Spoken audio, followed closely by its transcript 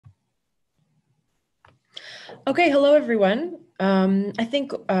Okay, hello everyone. I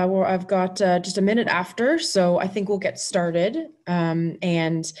think I've got just a minute after, so I think we'll get started,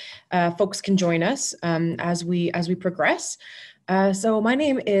 and folks can join us as we progress. So my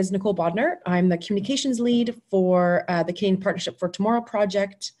name is Nicole Bodner. I'm the communications lead for the Canadian Partnership for Tomorrow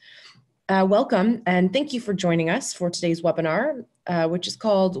project. Welcome and thank you for joining us for today's webinar, which is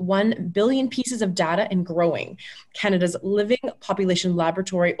called 1 Billion Pieces of Data and Growing, Canada's Living Population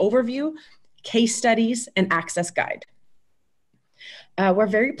Laboratory Overview, Case Studies, and Access Guide. We're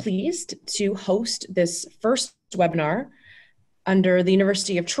very pleased to host this first webinar under the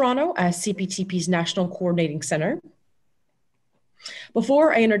University of Toronto as CPTP's National Coordinating Centre.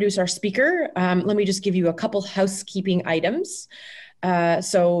 Before I introduce our speaker, let me just give you a couple housekeeping items.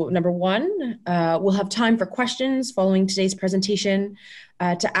 So number one, we'll have time for questions following today's presentation.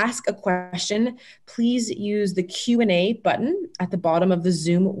 To ask a question, please use the Q&A button at the bottom of the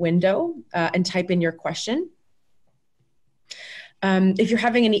Zoom window and type in your question. If you're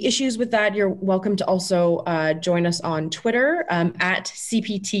having any issues with that, you're welcome to also join us on Twitter at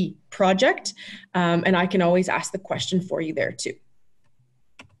CPT Project, and I can always ask the question for you there too.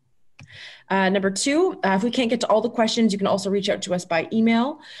 Number two, if we can't get to all the questions, you can also reach out to us by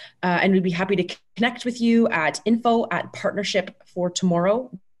email, and we'd be happy to connect with you at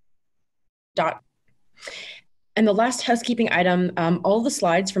info@partnershipfortomorrow.com. And the last housekeeping item, all the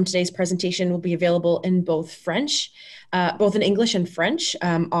slides from today's presentation will be available in both English and French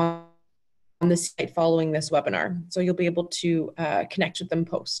on the site following this webinar. So you'll be able to connect with them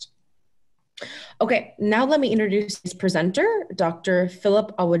post. Okay, now let me introduce his presenter, Dr.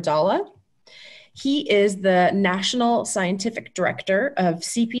 Philip Awadalla. He is the National Scientific Director of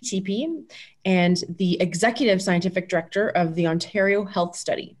CPTP and the Executive Scientific Director of the Ontario Health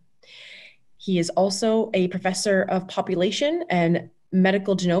Study. He is also a Professor of Population and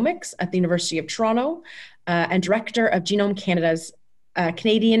Medical Genomics at the University of Toronto and Director of Genome Canada's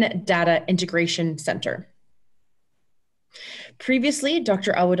Canadian Data Integration Centre. Previously,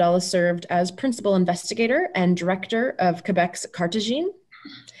 Dr. Awadalla served as Principal Investigator and Director of Quebec's Cartagine.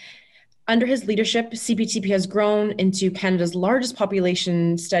 Under his leadership, CPTP has grown into Canada's largest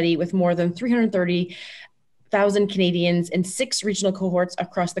population study with more than 330,000 Canadians in 6 regional cohorts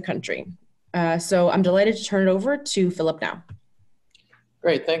across the country. So I'm delighted to turn it over to Philip now.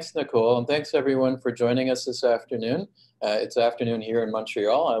 Great, thanks Nicole, and thanks everyone for joining us this afternoon. It's afternoon here in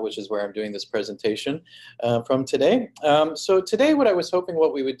Montreal, which is where I'm doing this presentation from today. So today what I was hoping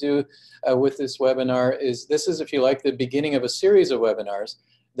what we would do with this webinar is, this is, if you like, the beginning of a series of webinars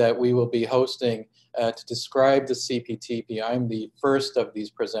that we will be hosting to describe the CPTP. I'm the first of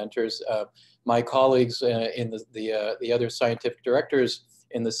these presenters. My colleagues in the other scientific directors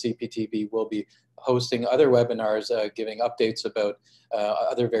in the CPTP will be hosting other webinars giving updates about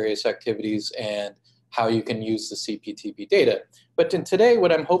other various activities and how you can use the CPTP data. But today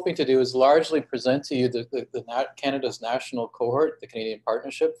what I'm hoping to do is largely present to you Canada's national cohort, the Canadian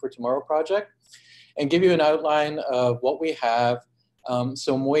Partnership for Tomorrow project, and give you an outline of what we have,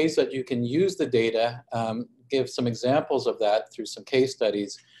 some ways that you can use the data, give some examples of that through some case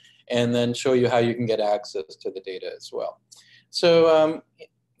studies, and then show you how you can get access to the data as well. So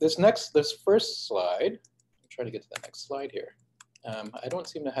this first slide, I'll try to get to the next slide here. I don't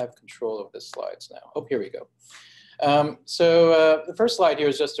seem to have control of the slides now. Oh, here we go. So the first slide here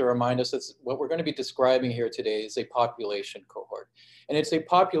is just to remind us that what we're going to be describing here today is a population cohort. And it's a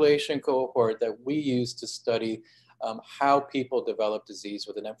population cohort that we use to study how people develop disease,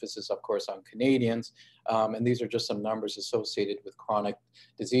 with an emphasis, of course, on Canadians. And these are just some numbers associated with chronic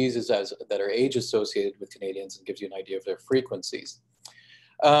diseases that are age-associated with Canadians, and gives you an idea of their frequencies.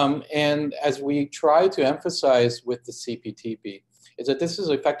 And as we try to emphasize with the CPTP, is that this is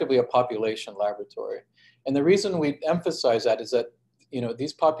effectively a population laboratory. And the reason we emphasize that is that, you know,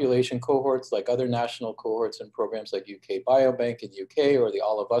 these population cohorts, like other national cohorts and programs like UK Biobank in UK or the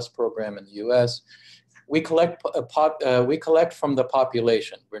All of Us program in the US, we collect from the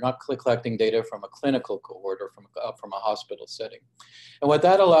population. We're not collecting data from a clinical cohort or from a hospital setting. And what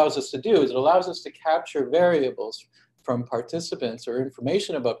that allows us to do is it allows us to capture variables from participants or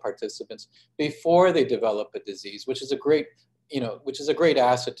information about participants before they develop a disease, which is a great,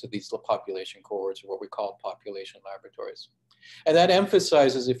 asset to these population cohorts, or what we call population laboratories. And that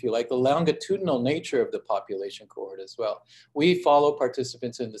emphasizes, if you like, the longitudinal nature of the population cohort as well. We follow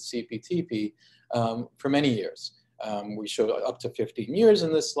participants in the CPTP for many years. We show up to 15 years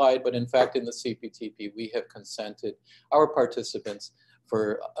in this slide, but in fact in the CPTP we have consented our participants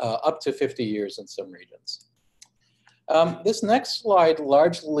for up to 50 years in some regions. This next slide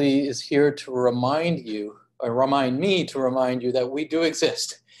largely is here to remind me that we do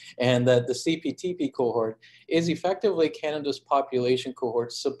exist. and that the CPTP cohort is effectively Canada's population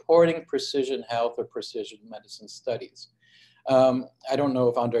cohort supporting precision health or precision medicine studies. I don't know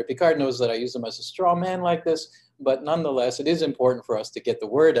if Andre Picard knows that I use them as a straw man like this, but nonetheless, it is important for us to get the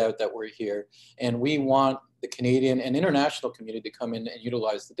word out that we're here, and we want the Canadian and international community to come in and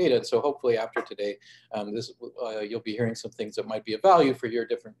utilize the data. And so hopefully after today, you'll be hearing some things that might be of value for your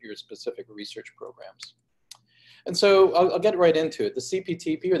specific research programs. And so I'll get right into it. The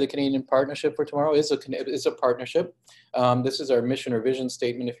CPTP, or the Canadian Partnership for Tomorrow, is a partnership. This is our mission or vision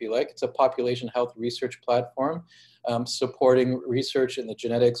statement, if you like. It's a population health research platform supporting research in the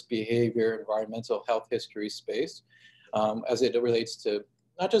genetics, behavior, environmental health history space as it relates to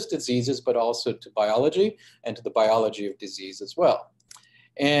not just diseases, but also to biology and to the biology of disease as well.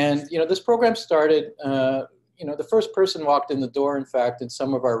 And, this program started, the first person walked in the door, in fact, in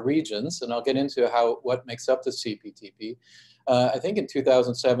some of our regions, and I'll get into what makes up the CPTP. I think in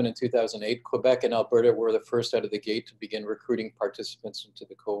 2007 and 2008, Quebec and Alberta were the first out of the gate to begin recruiting participants into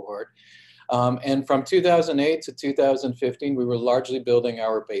the cohort. And from 2008 to 2015, we were largely building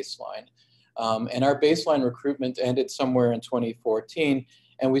our baseline. And our baseline recruitment ended somewhere in 2014,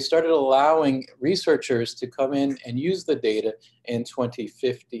 and we started allowing researchers to come in and use the data in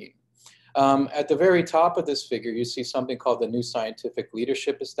 2015. At the very top of this figure, you see something called the New Scientific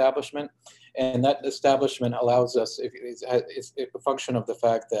Leadership Establishment. And that establishment allows us, it's a function of the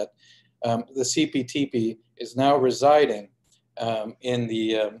fact that the CPTP is now residing at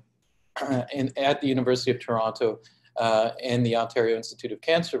the University of Toronto and the Ontario Institute of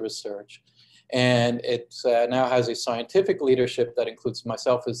Cancer Research. And it now has a scientific leadership that includes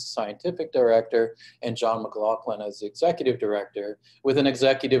myself as the scientific director and John McLaughlin as the executive director, with an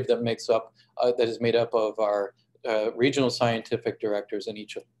executive that is made up of our regional scientific directors in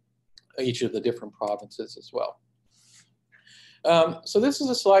each of the different provinces as well. So this is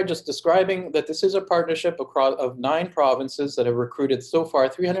a slide just describing that this is a partnership of 9 provinces that have recruited so far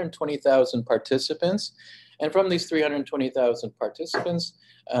 320,000 participants. And from these 320,000 participants,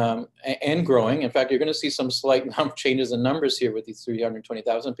 and growing, in fact, you're going to see some slight changes in numbers here with these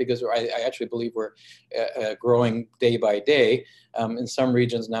 320,000, because I actually believe we're growing day by day. In some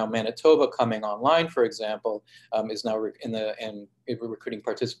regions now, Manitoba coming online, for example, is now recruiting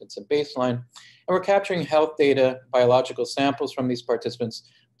participants in baseline. And we're capturing health data, biological samples from these participants.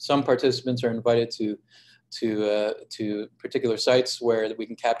 Some participants are invited to particular sites where we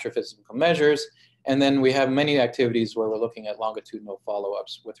can capture physical measures. And then we have many activities where we're looking at longitudinal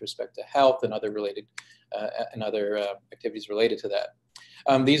follow-ups with respect to health and other activities related to that.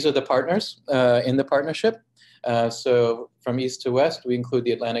 These are the partners in the partnership. So from east to west, we include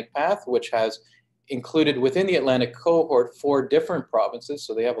the Atlantic Path, which has included within the Atlantic cohort 4 different provinces.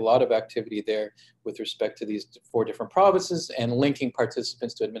 So they have a lot of activity there with respect to these 4 different provinces and linking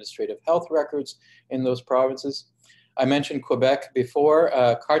participants to administrative health records in those provinces. I mentioned Quebec before.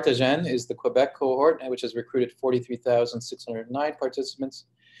 Cartagena is the Quebec cohort, which has recruited 43,609 participants.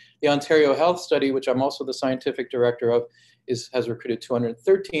 The Ontario Health Study, which I'm also the scientific director of, has recruited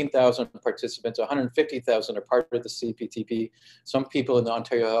 213,000 participants. 150,000 are part of the CPTP. Some people in the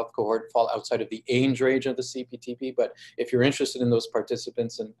Ontario Health cohort fall outside of the age range of the CPTP, but if you're interested in those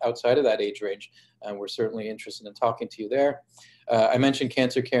participants and outside of that age range, we're certainly interested in talking to you there. I mentioned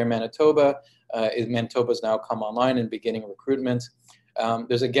Cancer Care Manitoba. Manitoba's now come online and beginning recruitment.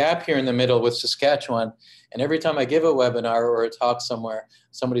 There's a gap here in the middle with Saskatchewan, and every time I give a webinar or a talk somewhere,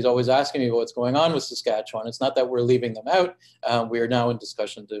 somebody's always asking me what's going on with Saskatchewan. It's not that we're leaving them out. We are now in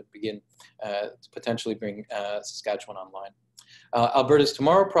discussion to begin to potentially bring Saskatchewan online. Alberta's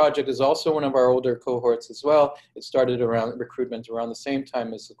Tomorrow project is also one of our older cohorts as well. It started around recruitment around the same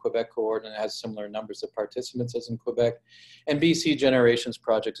time as the Quebec cohort and has similar numbers of participants as in Quebec. And BC Generations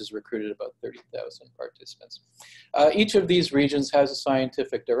project has recruited about 30,000 participants. Each of these regions has a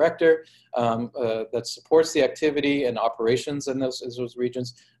scientific director that supports the activity and operations in those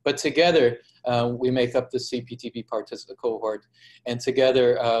regions. But together, we make up the CPTP participant cohort. And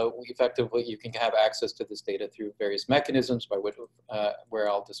together, effectively, you can have access to this data through various mechanisms by which, where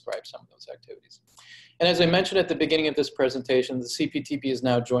I'll describe some of those activities. And as I mentioned at the beginning of this presentation, the CPTP is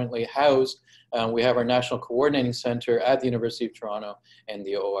now jointly housed. We have our National Coordinating Center at the University of Toronto and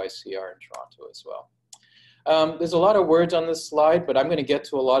the OICR in Toronto as well. There's a lot of words on this slide, but I'm going to get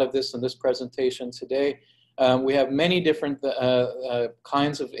to a lot of this in this presentation today. We have many different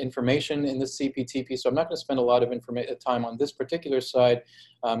kinds of information in the CPTP, so I'm not going to spend a lot of time on this particular slide.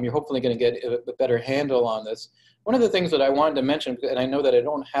 You're hopefully going to get a better handle on this. One of the things that I wanted to mention, and I know that I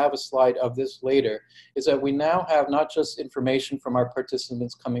don't have a slide of this later, is that we now have not just information from our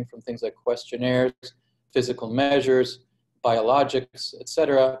participants coming from things like questionnaires, physical measures, biologics,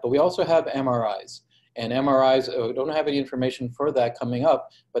 etc. But we also have MRIs. And MRIs, we don't have any information for that coming up,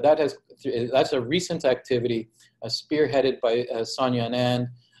 but that's a recent activity spearheaded by Sonia Anand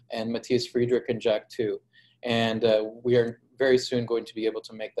and Matthias Friedrich and Jack Tu. And we are very soon going to be able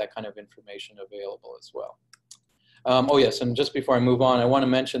to make that kind of information available as well. Oh yes, and just before I move on, I want to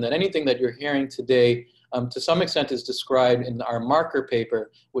mention that anything that you're hearing today to some extent is described in our marker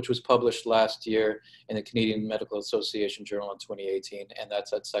paper, which was published last year in the Canadian Medical Association Journal in 2018, and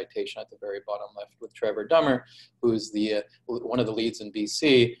that's that citation at the very bottom left with Trevor Dummer, who's the one of the leads in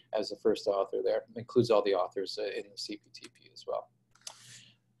BC as the first author there. It includes all the authors in the CPTP as well.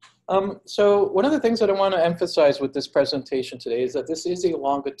 So one of the things that I want to emphasize with this presentation today is that this is a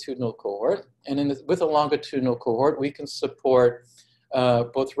longitudinal cohort, and with a longitudinal cohort, we can support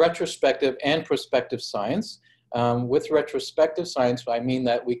both retrospective and prospective science. With retrospective science, I mean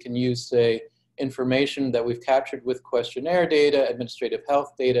that we can use, say, information that we've captured with questionnaire data, administrative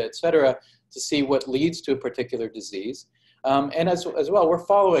health data, et cetera, to see what leads to a particular disease. And as well, we're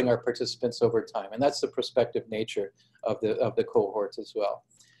following our participants over time, and that's the prospective nature of the cohorts as well.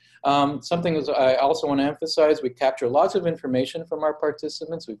 Something I also want to emphasize, we capture lots of information from our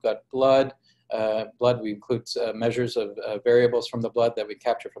participants. We've got blood, we include measures of variables from the blood that we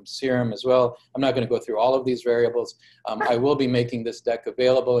capture from serum as well. I'm not going to go through all of these variables. I will be making this deck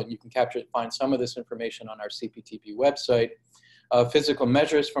available, and you can find some of this information on our CPTP website. Physical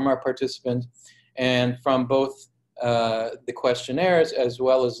measures from our participants, and from both the questionnaires as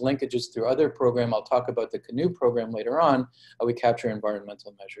well as linkages through other programs. I'll talk about the CANOE program later on. We capture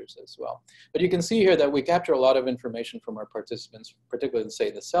environmental measures as well. But you can see here that we capture a lot of information from our participants, particularly,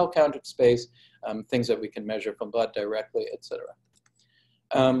 say, the cell count space, things that we can measure from blood directly, etc.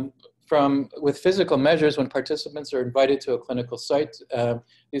 With physical measures, when participants are invited to a clinical site,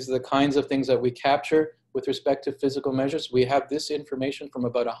 these are the kinds of things that we capture with respect to physical measures. We have this information from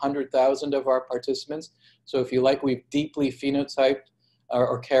about 100,000 of our participants. So if you like, we've deeply phenotyped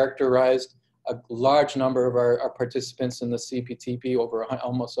or characterized a large number of our participants in the CPTP, over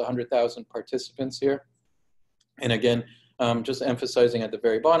almost 100,000 participants here. And again, just emphasizing at the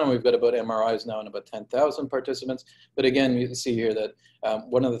very bottom, we've got about MRIs now in about 10,000 participants. But again, you can see here that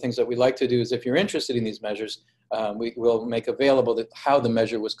one of the things that we like to do is, if you're interested in these measures, we will make available how the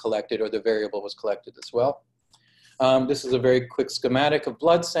measure was collected or the variable was collected as well. This is a very quick schematic of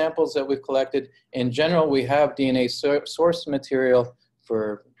blood samples that we've collected. In general, we have DNA source material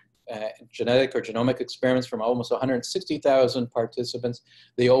for genetic or genomic experiments from almost 160,000 participants.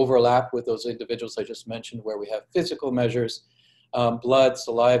 They overlap with those individuals I just mentioned, where we have physical measures, blood,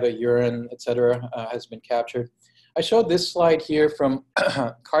 saliva, urine, etc. Has been captured. I showed this slide here from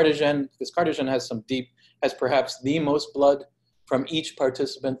Cardigan, because Cardigan has perhaps the most blood from each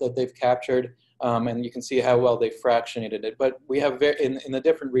participant that they've captured, and you can see how well they fractionated it. But we have, in the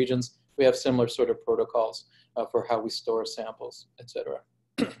different regions, we have similar sort of protocols for how we store samples, etc.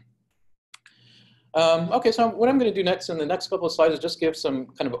 Okay, so what I'm going to do next in the next couple of slides is just give some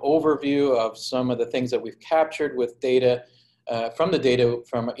kind of overview of some of the things that we've captured with data,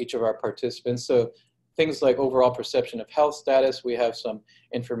 from each of our participants. So things like overall perception of health status. We have some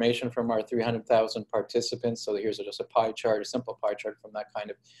information from our 300,000 participants. So here's just a pie chart, a simple pie chart from that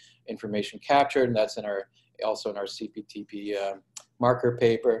kind of information captured, and that's also in our CPTP marker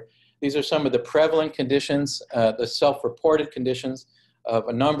paper. These are some of the prevalent conditions, the self-reported conditions of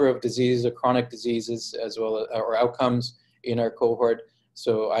a number of diseases, or chronic diseases, as well as or outcomes in our cohort.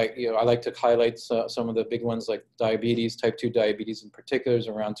 So I like to highlight some of the big ones, like diabetes, type 2 diabetes in particular is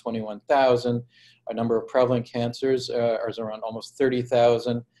around 21,000. A number of prevalent cancers is around almost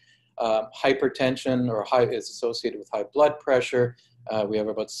 30,000. Hypertension is associated with high blood pressure. We have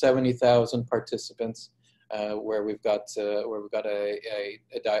about 70,000 participants where we've got a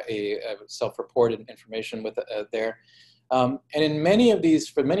self-reported information with there. And in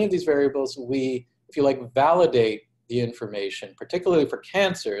for many of these variables, we, if you like, validate the information, particularly for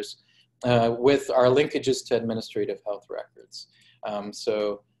cancers, with our linkages to administrative health records.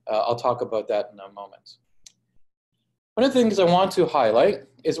 I'll talk about that in a moment. One of the things I want to highlight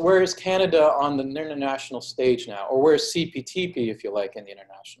is, where is Canada on the international stage now, or where is CPTP, if you like, in the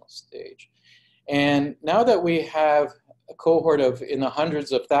international stage? And now that we have a cohort in the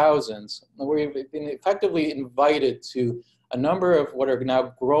hundreds of thousands, we've been effectively invited to a number of what are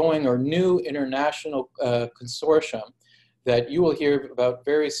now growing or new international consortium that you will hear about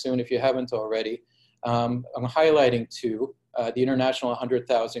very soon if you haven't already. I'm highlighting two. The International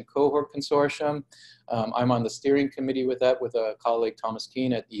 100,000 Cohort Consortium. I'm on the steering committee with that, with a colleague, Thomas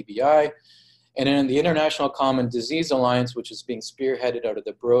Keane at EBI. And then the International Common Disease Alliance, which is being spearheaded out of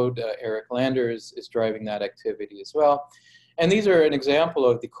the Broad, Eric Lander is driving that activity as well. And these are an example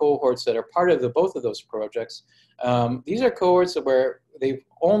of the cohorts that are part of both of those projects. These are cohorts where there's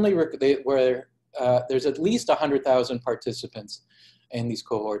at least 100,000 participants in these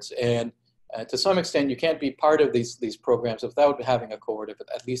cohorts. And to some extent, you can't be part of these programs without having a cohort of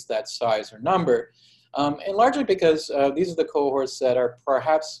at least that size or number. And largely because these are the cohorts that are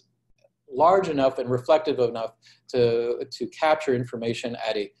perhaps large enough and reflective enough to capture information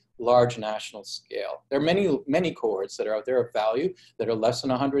at a large national scale. There are many cohorts that are out there of value that are less than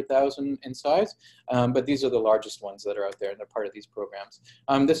 100,000 in size, but these are the largest ones that are out there and they're part of these programs.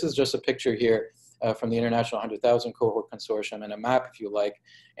 This is just a picture here from the International 100,000 Cohort Consortium and a map, if you like.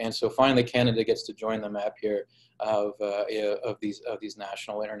 And so finally, Canada gets to join the map here of these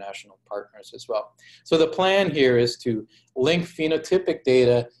national, international partners as well. So the plan here is to link phenotypic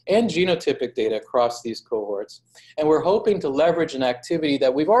data and genotypic data across these cohorts. And we're hoping to leverage an activity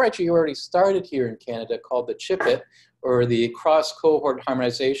that we've already started here in Canada called the CHIPIT, or the Cross-Cohort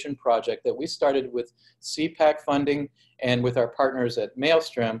Harmonization Project that we started with CPAC funding and with our partners at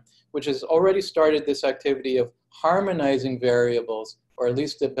Maelstrom, which has already started this activity of harmonizing variables, or at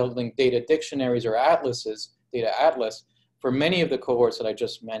least building data dictionaries or atlases, data atlas, for many of the cohorts that I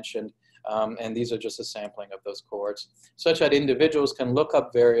just mentioned. And these are just a sampling of those cohorts, such that individuals can look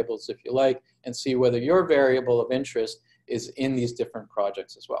up variables, if you like, and see whether your variable of interest is in these different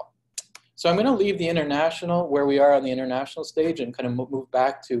projects as well. So I'm going to leave the international, where we are on the international stage, and kind of move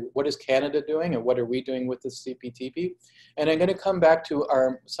back to what is Canada doing and what are we doing with the CPTP. And I'm going to come back to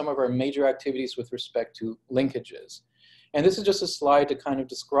some of our major activities with respect to linkages. And this is just a slide to kind of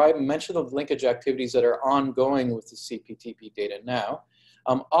describe and mention the linkage activities that are ongoing with the CPTP data now.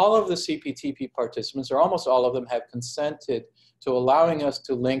 All of the CPTP participants, or almost all of them, have consented to allowing us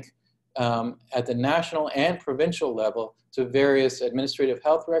to link at the national and provincial level to various administrative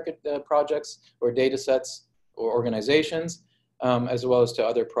health record projects or data sets or organizations, as well as to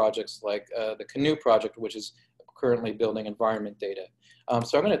other projects like the CANOE project, which is currently building environment data.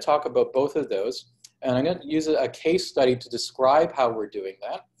 So I'm going to talk about both of those, and I'm going to use a case study to describe how we're doing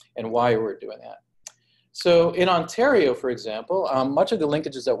that and why we're doing that. So in Ontario, for example, much of the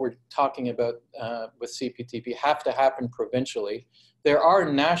linkages that we're talking about with CPTP have to happen provincially. There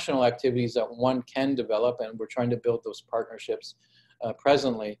are national activities that one can develop, and we're trying to build those partnerships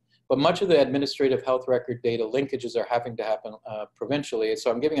presently. But much of the administrative health record data linkages are having to happen provincially. So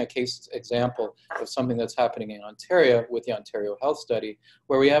I'm giving a case example of something that's happening in Ontario with the Ontario Health Study,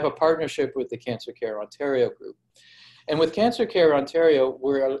 where we have a partnership with the Cancer Care Ontario group. And with Cancer Care Ontario,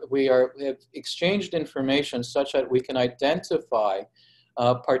 we have exchanged information such that we can identify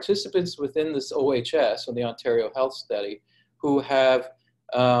participants within this OHS, or the Ontario Health Study, who have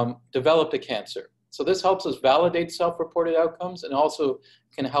developed a cancer. So this helps us validate self-reported outcomes, and also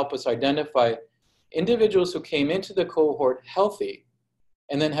can help us identify individuals who came into the cohort healthy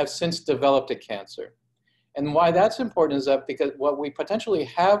and then have since developed a cancer. And why that's important is that because what we potentially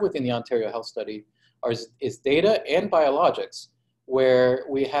have within the Ontario Health Study is data and biologics, where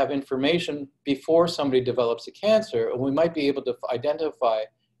we have information before somebody develops a cancer, and we might be able to identify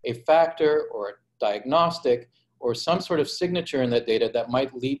a factor or a diagnostic or some sort of signature in that data that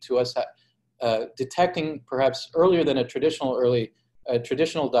might lead to us detecting, perhaps earlier than a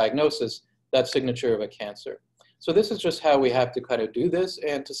traditional diagnosis, that signature of a cancer. So this is just how we have to kind of do this.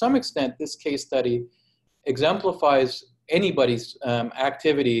 And to some extent, this case study exemplifies anybody's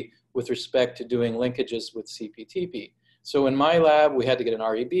activity with respect to doing linkages with CPTP. So in my lab, we had to get an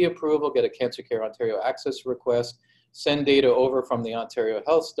REB approval, get a Cancer Care Ontario access request, send data over from the Ontario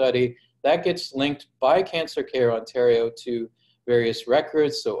Health Study. That gets linked by Cancer Care Ontario to various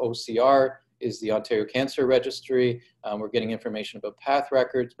records. So OCR is the Ontario Cancer Registry. We're getting information about path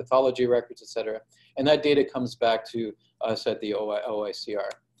records, pathology records, et cetera. And that data comes back to us at the OICR.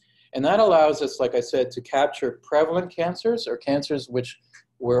 And that allows us, like I said, to capture prevalent cancers, or cancers which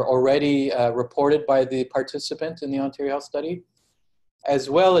were already reported by the participant in the Ontario Health Study, as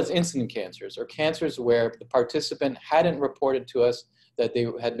well as incident cancers, or cancers where the participant hadn't reported to us that they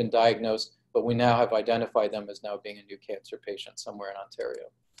had been diagnosed, but we now have identified them as now being a new cancer patient somewhere in Ontario.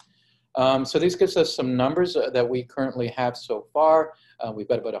 So this gives us some numbers that we currently have so far. We've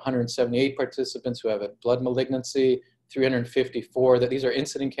got about 178 participants who have a blood malignancy, 354, these are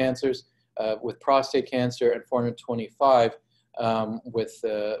incident cancers with prostate cancer, and 425 with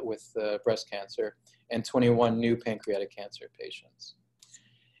breast cancer, and 21 new pancreatic cancer patients.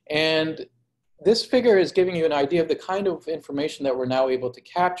 And this figure is giving you an idea of the kind of information that we're now able to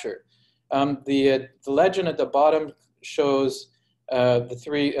capture. The legend at the bottom shows the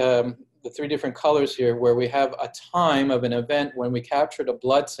three different colors here, where we have a time of an event when we captured a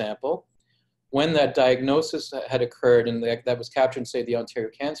blood sample, when that diagnosis had occurred, and that was captured in, say, the Ontario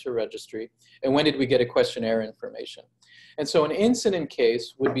Cancer Registry, and when did we get a questionnaire information. And so an incident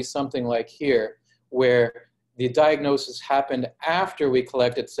case would be something like here, where the diagnosis happened after we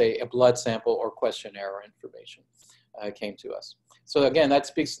collected, say, a blood sample or questionnaire information came to us. So again, that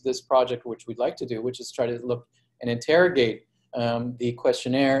speaks to this project, which we'd like to do, which is try to look and interrogate the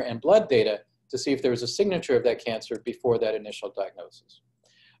questionnaire and blood data to see if there was a signature of that cancer before that initial diagnosis.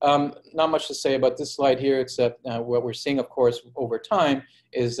 Not much to say about this slide here, except what we're seeing, of course, over time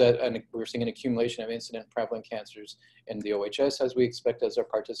is that we're seeing an accumulation of incident prevalent cancers in the OHS, as we expect as our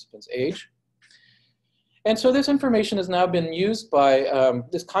participants age. And so this information has now been used by,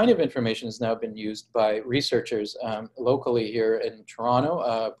 this kind of information has now been used by researchers locally here in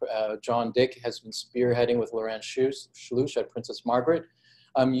Toronto. John Dick has been spearheading with Laurent Schluch at Princess Margaret,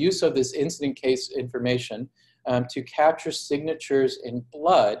 use of this incident case information to capture signatures in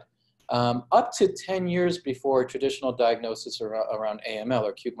blood up to 10 years before traditional diagnosis around AML,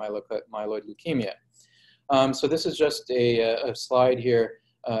 or acute myeloid leukemia. So this is just a slide here,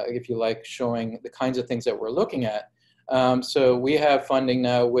 if you like, showing the kinds of things that we're looking at. So we have funding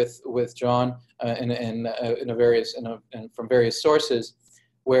now with John from various sources,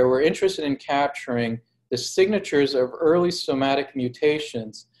 where we're interested in capturing the signatures of early somatic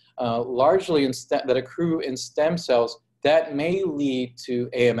mutations, largely that accrue in stem cells that may lead to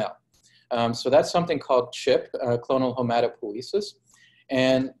AML. So that's something called CHIP, clonal hematopoiesis.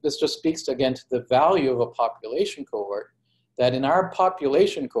 And this just speaks again to the value of a population cohort, that in our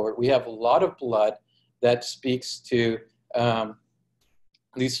population cohort, we have a lot of blood that speaks to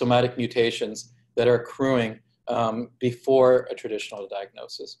these somatic mutations that are accruing before a traditional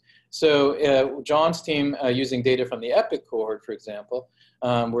diagnosis. So John's team, using data from the EPIC cohort, for example,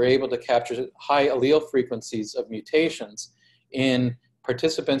 were able to capture high allele frequencies of mutations in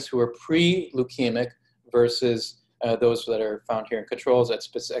participants who are pre-leukemic versus those that are found here in controls at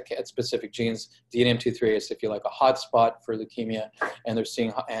specific genes. DNMT3 is, if you like, a hotspot for leukemia, and they're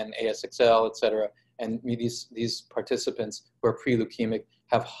seeing and ASXL, et cetera. And these participants who are pre-leukemic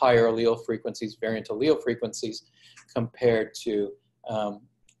have higher allele frequencies, variant allele frequencies, compared to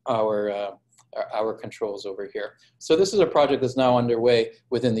our controls over here. So this is a project that's now underway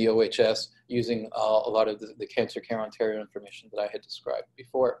within the OHS using a lot of the Cancer Care Ontario information that I had described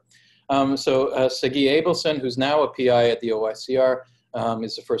before. Sagi Abelson, who's now a PI at the OICR,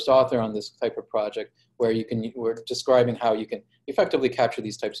 is the first author on this type of project, where we're describing how you can effectively capture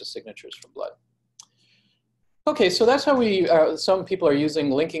these types of signatures from blood. Okay, so that's how some people are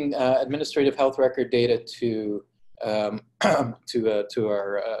linking administrative health record data to our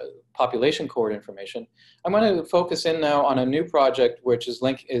population cohort information. I'm going to focus in now on a new project which is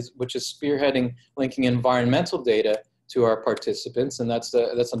spearheading linking environmental data to our participants, and that's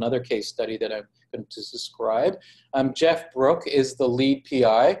another case study that I'm going to describe. Jeff Brook is the lead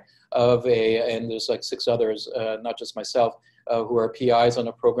PI and there's like 6 others, not just myself, who are PIs on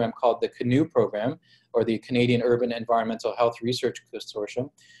a program called the CANOE program, or the Canadian Urban Environmental Health Research Consortium,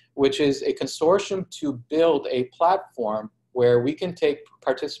 which is a consortium to build a platform where we can take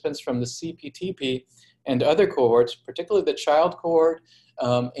participants from the CPTP and other cohorts, particularly the child cohort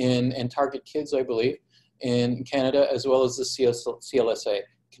and Target Kids, I believe, in Canada, as well as the CLSA,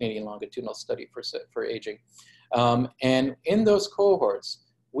 Canadian Longitudinal Study for Aging. And in those cohorts,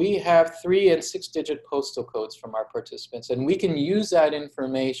 we have 3- and 6-digit postal codes from our participants, and we can use that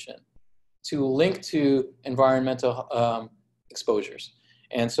information to link to environmental exposures.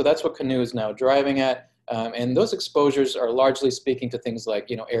 And so that's what CANOE is now driving at. And those exposures are largely speaking to things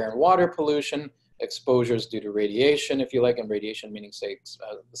like, air and water pollution, exposures due to radiation, if you like, and radiation meaning, say,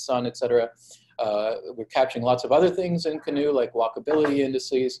 the sun, et cetera. We're capturing lots of other things in CANOE, like walkability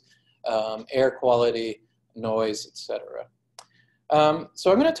indices, air quality, noise, et cetera.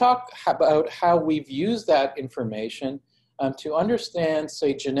 So I'm going to talk about how we've used that information to understand,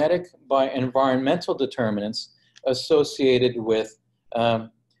 say, genetic by environmental determinants associated with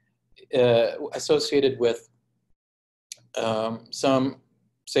some,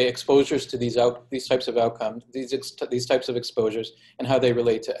 say, exposures to these types of outcomes, these types of exposures, and how they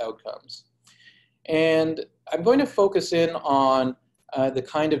relate to outcomes. And I'm going to focus in on the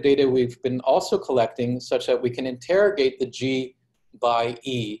kind of data we've been also collecting, such that we can interrogate the G by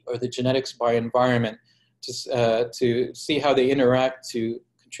E, or the genetics by environment, to see how they interact to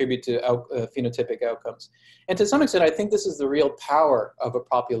contribute to phenotypic outcomes. And to some extent, I think this is the real power of a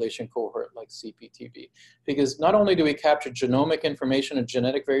population cohort like CPTP, because not only do we capture genomic information and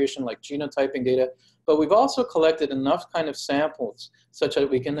genetic variation like genotyping data, but we've also collected enough kind of samples such that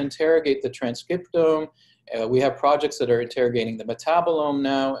we can interrogate the transcriptome We have projects that are interrogating the metabolome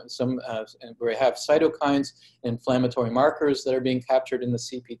now, and we have cytokines, inflammatory markers that are being captured in the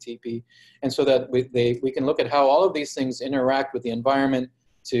CPTP, and so that we can look at how all of these things interact with the environment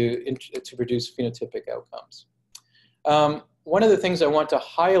to produce phenotypic outcomes. One of the things I want to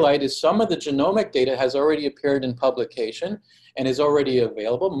highlight is some of the genomic data has already appeared in publication and is already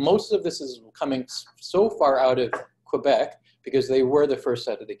available. Most of this is coming so far out of Quebec because they were the first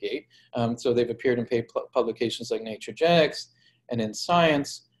out of the gate. So they've appeared in paid publications like Nature Genetics and in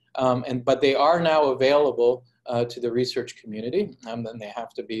Science, but they are now available to the research community, and they have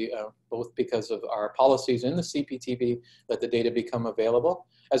to be both because of our policies in the CPTP that the data become available,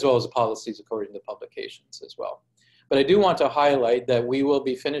 as well as the policies according to publications as well. But I do want to highlight that we will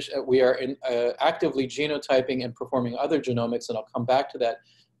be we are actively genotyping and performing other genomics, and I'll come back to that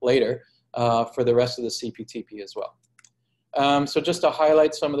later for the rest of the CPTP as well. So just to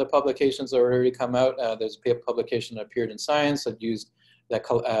highlight some of the publications that already come out, there's a publication that appeared in Science that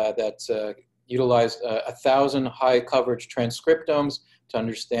utilized 1,000 high coverage transcriptomes to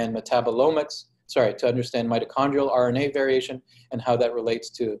understand to understand mitochondrial RNA variation and how that relates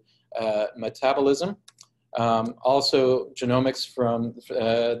to metabolism. Also genomics from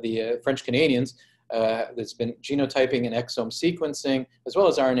the French Canadians. There's been genotyping and exome sequencing, as well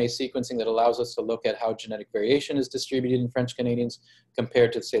as RNA sequencing that allows us to look at how genetic variation is distributed in French Canadians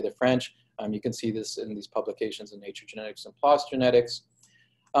compared to, say, the French. You can see this in these publications in Nature Genetics and PLOS Genetics.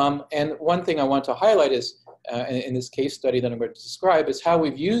 And one thing I want to highlight is, in this case study that I'm going to describe, is how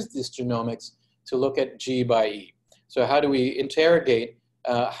we've used this genomics to look at G by E. So how do we interrogate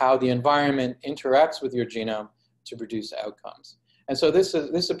how the environment interacts with your genome to produce outcomes? And so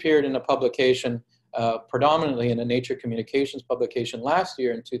this appeared in a publication, predominantly in a Nature Communications publication last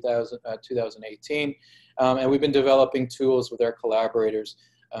year in 2018. And we've been developing tools with our collaborators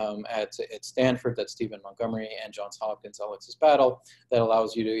at Stanford, that's Stephen Montgomery, and Johns Hopkins, Alexis Battle, that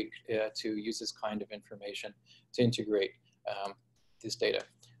allows you to use this kind of information to integrate this data.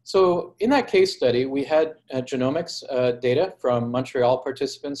 So in that case study, we had genomics data from Montreal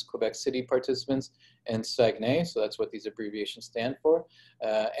participants, Quebec City participants, and Saguenay, so that's what these abbreviations stand for.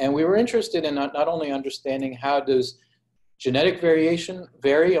 And we were interested in not only understanding how does genetic variation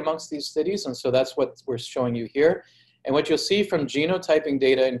vary amongst these cities, and so that's what we're showing you here. And what you'll see from genotyping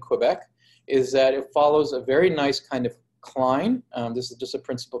data in Quebec is that it follows a very nice kind of cline. This is just a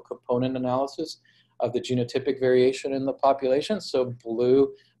principal component analysis of the genotypic variation in the population. So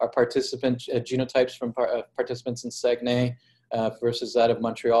blue are participant genotypes from participants in Saguenay versus that of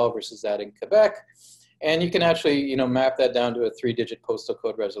Montreal versus that in Quebec. And you can actually, map that down to a 3-digit postal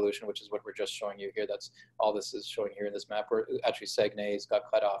code resolution, which is what we're just showing you here. That's all this is showing here in this map. Where actually Saguenay's got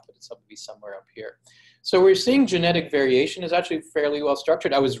cut off, but it's going to be somewhere up here. So we're seeing genetic variation is actually fairly well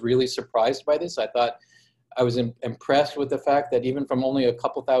structured. I was really surprised by this. I was impressed with the fact that even from only a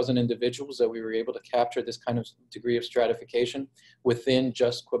couple thousand individuals that we were able to capture this kind of degree of stratification within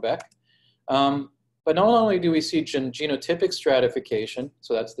just Quebec. But not only do we see genotypic stratification,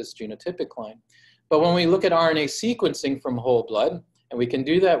 so that's this genotypic line, but when we look at RNA sequencing from whole blood, and we can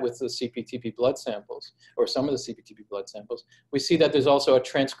do that with the CPTP blood samples, or some of the CPTP blood samples, we see that there's also a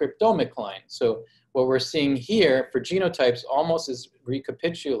transcriptomic line. So what we're seeing here for genotypes almost is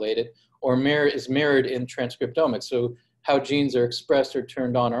recapitulated or is mirrored in transcriptomics. So how genes are expressed or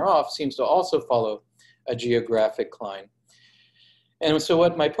turned on or off seems to also follow a geographic line. And so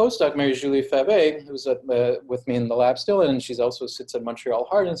what my postdoc, Marie-Julie Favet, who's with me in the lab still, and she's also sits at Montreal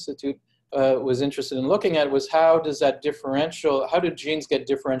Heart Institute, was interested in looking at was how do genes get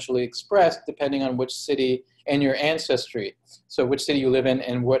differentially expressed depending on which city and your ancestry. So which city you live in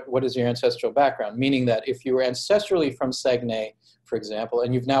and what is your ancestral background, meaning that if you were ancestrally from Saguenay, for example,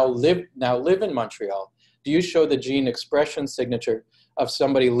 and you've now live in Montreal, do you show the gene expression signature of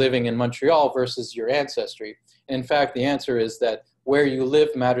somebody living in Montreal versus your ancestry? And in fact, the answer is that where you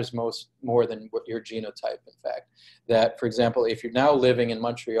live matters more than what your genotype, in fact. That, for example, if you're now living in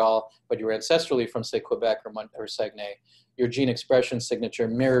Montreal, but you're ancestrally from, say, Quebec or Saguenay, your gene expression signature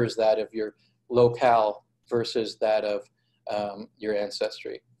mirrors that of your locale versus that of your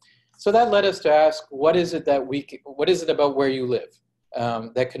ancestry. So that led us to ask, what is it about where you live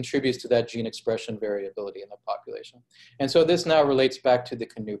that contributes to that gene expression variability in the population? And so this now relates back to the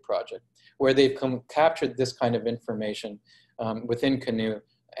CANOE project, where they've captured this kind of information within CANOE,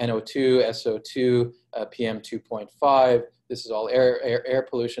 NO2, SO2, PM2.5. This is all air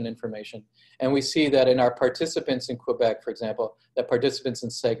pollution information. And we see that in our participants in Quebec, for example, that participants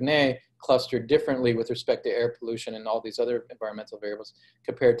in Saguenay clustered differently with respect to air pollution and all these other environmental variables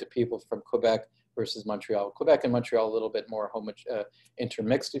compared to people from Quebec versus Montreal. Quebec and Montreal a little bit more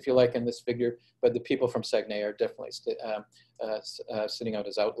intermixed, if you like, in this figure, but the people from Saguenay are definitely sitting out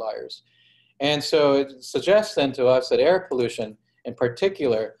as outliers. And so it suggests then to us that air pollution in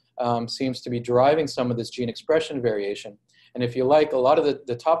particular seems to be driving some of this gene expression variation. And if you like, a lot of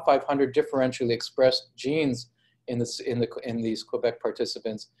the top 500 differentially expressed genes in these Quebec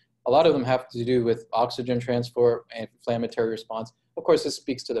participants, a lot of them have to do with oxygen transport and inflammatory response. Of course, this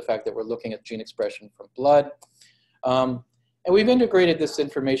speaks to the fact that we're looking at gene expression from blood. And we've integrated this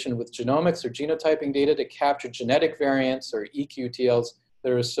information with genomics or genotyping data to capture genetic variants or EQTLs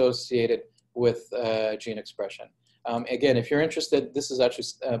that are associated with gene expression. Again, if you're interested, this is actually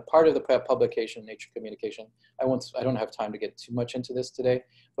part of the publication, Nature Communication. I don't have time to get too much into this today,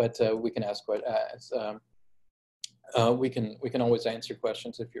 but we can ask we can always answer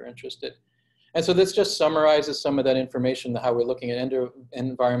questions if you're interested. And so this just summarizes some of that information, how we're looking at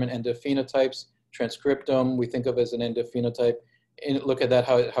environment endophenotypes, transcriptome we think of as an endophenotype, and look at that,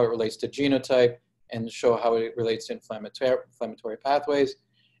 how it relates to genotype, and show how it relates to inflammatory pathways.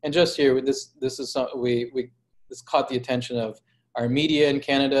 And just here, this caught the attention of our media in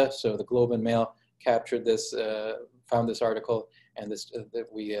Canada. So the Globe and Mail captured this, found this article, and that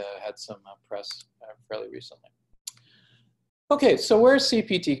we had some press fairly recently. Okay, so where's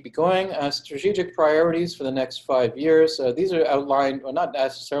CPTP going? Strategic priorities for the next 5 years. These are outlined, well, not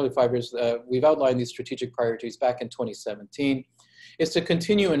necessarily 5 years. We've outlined these strategic priorities back in 2017. Is to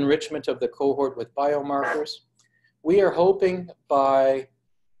continue enrichment of the cohort with biomarkers. We are hoping by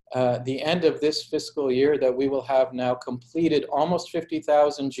the end of this fiscal year that we will have now completed almost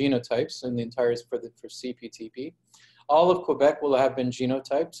 50,000 genotypes in the entire for CPTP. All of Quebec will have been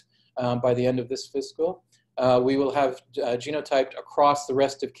genotyped by the end of this fiscal. We will have genotyped across the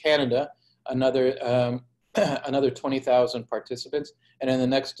rest of Canada another 20,000 participants, and in the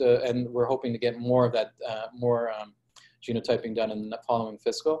next and we're hoping to get more of that genotyping done in the following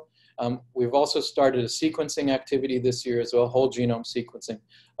fiscal. We've also started a sequencing activity this year as well, whole genome sequencing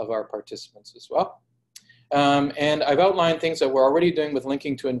of our participants as well. And I've outlined things that we're already doing with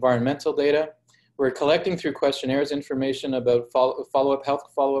linking to environmental data. We're collecting through questionnaires information about health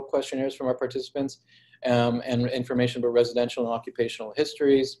follow-up questionnaires from our participants, and information about residential and occupational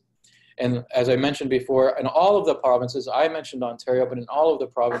histories. And as I mentioned before, in all of the provinces, I mentioned Ontario, but in all of the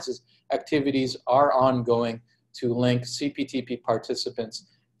provinces, activities are ongoing to link CPTP participants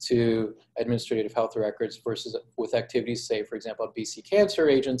to administrative health records versus with activities, say, for example, at BC Cancer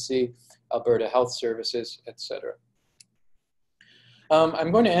Agency, Alberta Health Services, etc.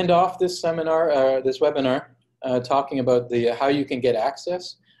 I'm going to end off this seminar, this webinar, talking about how you can get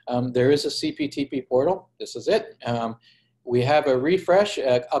access. There is a CPTP portal. This is it. We have a refresh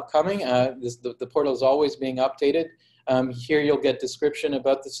upcoming. The portal is always being updated. Here you'll get description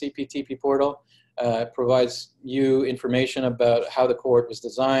about the CPTP portal. Provides you information about how the cohort was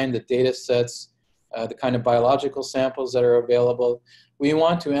designed, the data sets, the kind of biological samples that are available. We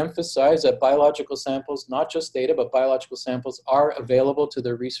want to emphasize that biological samples, not just data, but biological samples are available to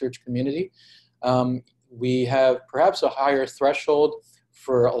the research community. We have perhaps a higher threshold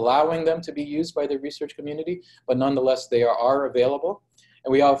for allowing them to be used by the research community, but nonetheless, they are available.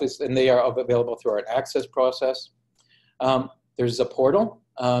 And they are available through our access process. There's a portal.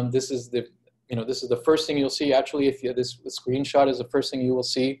 This is the first thing you'll see. Actually, if this screenshot is the first thing you will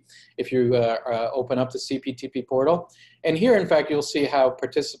see if you open up the CPTP portal. And here, in fact, you'll see how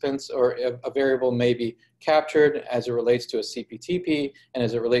participants or a variable may be captured as it relates to a CPTP and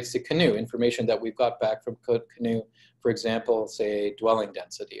as it relates to canoe, information that we've got back from canoe, for example, say dwelling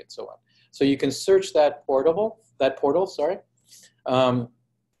density and so on. So you can search that portal, sorry.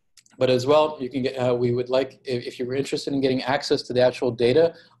 But as well, you can get, we would like, if you were interested in getting access to the actual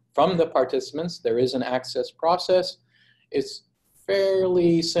data from the participants, there is an access process. It's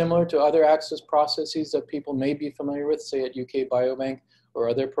fairly similar to other access processes that people may be familiar with, say at UK Biobank or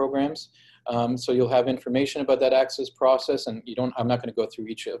other programs. So you'll have information about that access process, and I'm not going to go through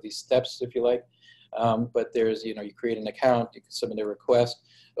each of these steps if you like, but there's, you create an account, you can submit a request.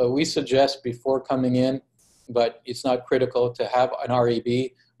 We suggest before coming in, but it's not critical to have an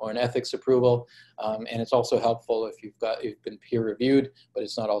REB or an ethics approval, and it's also helpful if you've been peer reviewed, but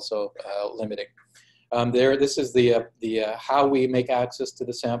it's not also limiting. This is the how we make access to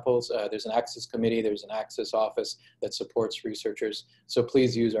the samples. There's an access committee, there's an access office that supports researchers. So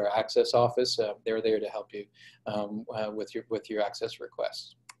please use our access office. They're there to help you with your access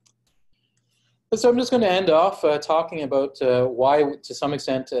requests. So I'm just going to end off talking about why, to some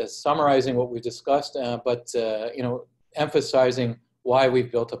extent, summarizing what we discussed, but emphasizing why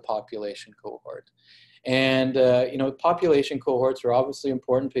we've built a population cohort. And population cohorts are obviously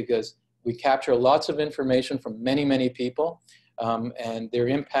important because We capture lots of information from many, many people, and their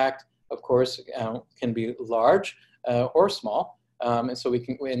impact, of course, can be large or small. And so we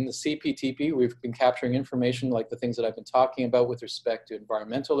can, in the CPTP, we've been capturing information like the things that I've been talking about with respect to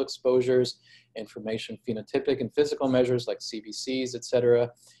environmental exposures, information phenotypic and physical measures like CBCs, et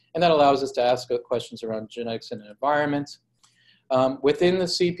cetera. And that allows us to ask questions around genetics and environment. Within the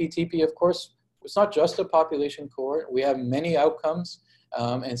CPTP, of course, it's not just a population cohort. We have many outcomes.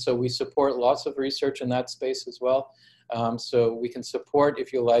 And so we support lots of research in that space as well. So we can support,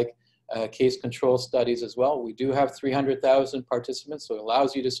 if you like, case control studies as well. We do have 300,000 participants, so it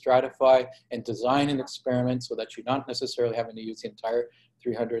allows you to stratify and design an experiment so that you're not necessarily having to use the entire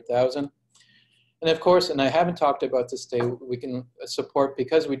 300,000. And of course, and I haven't talked about this today, we can support,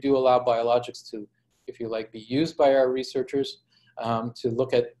 because we do allow biologics to, if you like, be used by our researchers to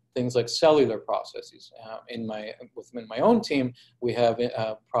look at things like cellular processes. Within my own team, we have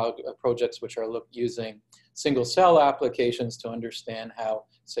projects which are using single cell applications to understand how,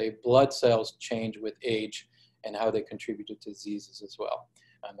 say, blood cells change with age and how they contribute to diseases as well.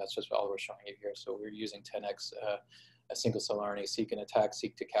 And that's just all we're showing you here. So we're using 10x a single cell RNA-seq and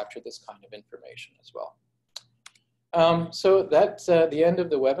ATAC-seq to capture this kind of information as well. So that's the end of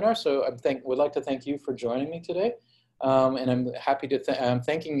the webinar. So would like to thank you for joining me today. And I'm happy to I'm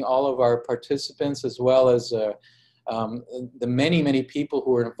thanking all of our participants, as well as the many, many people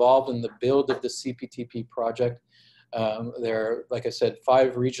who are involved in the build of the CPTP project. There are, like I said,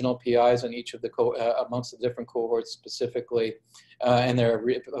 5 regional PIs in each of the amongst the different cohorts specifically, and there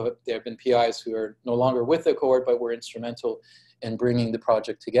have been PIs who are no longer with the cohort but were instrumental in bringing the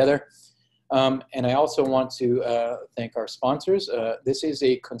project together. And I also want to thank our sponsors. This is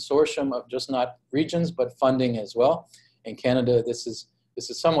a consortium of just not regions, but funding as well. In Canada, this is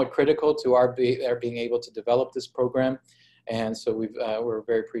somewhat critical to our being able to develop this program. And so we're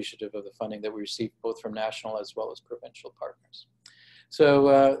very appreciative of the funding that we received, both from national as well as provincial partners.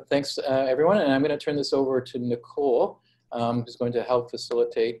 So thanks, everyone. And I'm going to turn this over to Nicole, who's going to help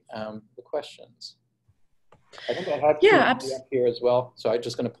facilitate the questions. I think I have two up here as well, so I'm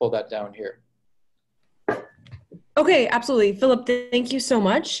just going to pull that down here. Okay, absolutely. Philip, thank you so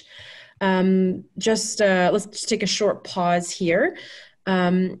much. Let's just take a short pause here.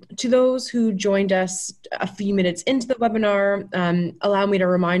 To those who joined us a few minutes into the webinar, allow me to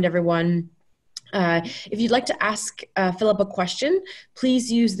remind everyone, if you'd like to ask Philip a question,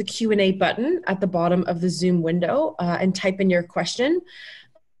 please use the Q&A button at the bottom of the Zoom window and type in your question.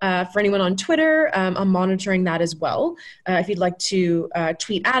 For anyone on Twitter, I'm monitoring that as well. If you'd like to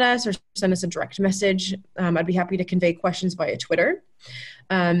tweet at us or send us a direct message, I'd be happy to convey questions via Twitter.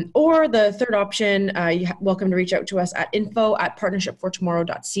 Or the third option, you're welcome to reach out to us at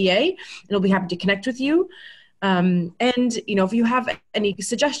info@partnershipfortomorrow.ca, and we'll be happy to connect with you. And if you have any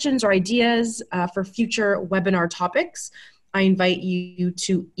suggestions or ideas for future webinar topics, I invite you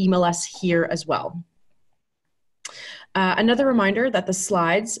to email us here as well. Another reminder that the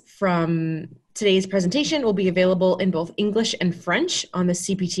slides from today's presentation will be available in both English and French on the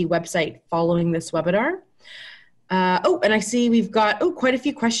CPT website following this webinar. And I see we've got quite a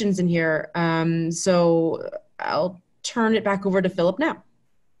few questions in here. So I'll turn it back over to Philip now.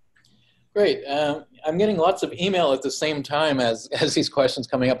 Great. I'm getting lots of email at the same time as these questions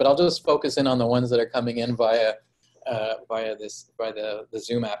coming up, but I'll just focus in on the ones that are coming in via the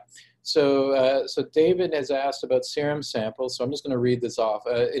Zoom app. So David has asked about serum samples, so I'm just going to read this off.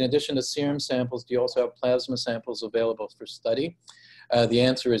 In addition to serum samples, do you also have plasma samples available for study? The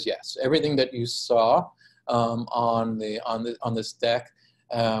answer is yes. Everything that you saw on this deck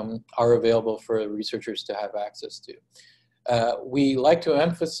are available for researchers to have access to. We like to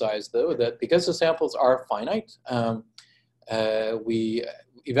emphasize, though, that because the samples are finite, we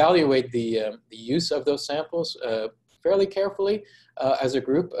evaluate the use of those samples fairly carefully as a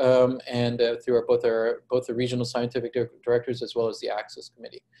group, and through both the regional scientific directors as well as the Access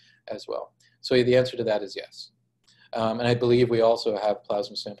Committee as well. So the answer to that is yes. And I believe we also have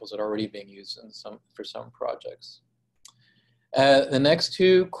plasma samples that are already being used for some projects. The next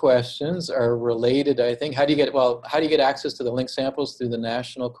two questions are related, I think. How do you get access to the linked samples through the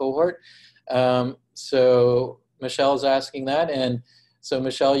national cohort? So Michelle's asking that, and so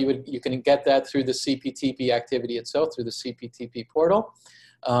Michelle, you can get that through the CPTP activity itself, through the CPTP portal.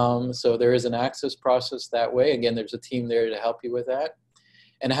 So there is an access process that way. Again, there's a team there to help you with that.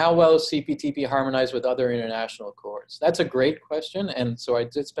 And how well is CPTP harmonized with other international cohorts? That's a great question, and so I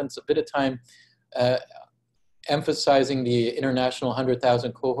did spend a bit of time emphasizing the International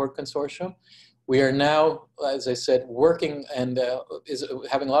 100,000 Cohort Consortium. We are now, as I said, working and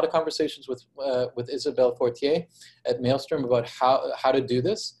having a lot of conversations with Isabelle Fortier at Maelstrom about how to do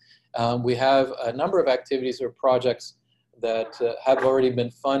this. We have a number of activities or projects that have already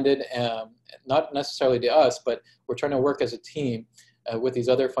been funded, not necessarily to us, but we're trying to work as a team with these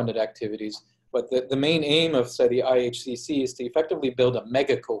other funded activities. But the main aim of, say, the IHCC is to effectively build a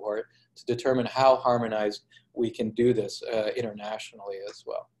mega cohort to determine how harmonized we can do this internationally as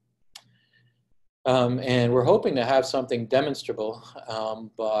well. And we're hoping to have something demonstrable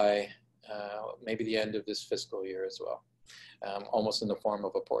by maybe the end of this fiscal year as well, almost in the form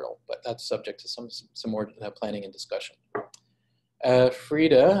of a portal, but that's subject to some more planning and discussion.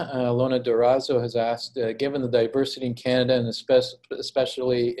 Frida Lona Dorazo has asked, given the diversity in Canada and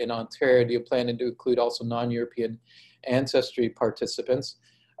especially in Ontario, do you plan to include also non-European ancestry participants?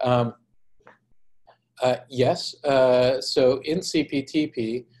 Yes. So in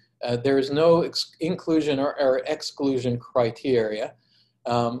CPTP, there is no inclusion or exclusion criteria.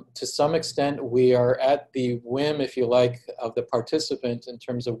 To some extent, we are at the whim, if you like, of the participant in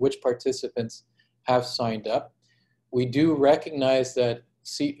terms of which participants have signed up. We do recognize that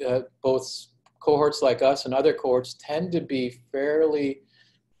both cohorts like us and other cohorts tend to be fairly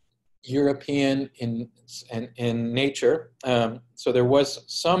European in nature. So there was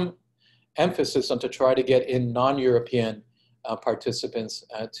some emphasis on to try to get in non-European participants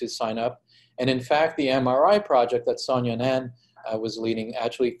to sign up. And in fact, the MRI project that Sonia Nan was leading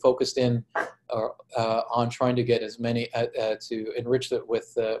actually focused in on trying to get as many, to enrich it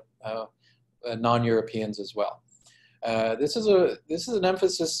with non-Europeans as well. This is an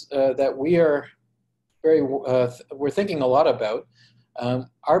emphasis that we are we're thinking a lot about.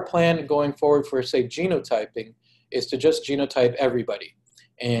 Our plan going forward for, say, genotyping is to just genotype everybody.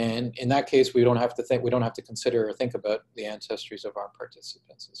 And in that case, we don't have to consider or think about the ancestries of our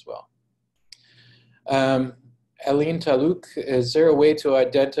participants as well. Aline Taluk, is there a way to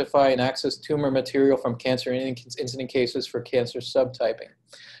identify and access tumor material from cancer incident cases for cancer subtyping?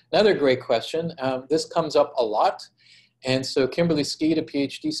 Another great question. This comes up a lot. And so Kimberly Skeet, a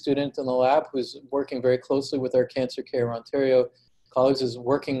PhD student in the lab who's working very closely with our Cancer Care Ontario colleagues, is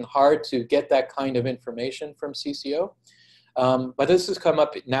working hard to get that kind of information from CCO. But this has come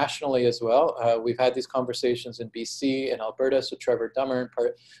up nationally as well. We've had these conversations in BC and Alberta. So Trevor Dummer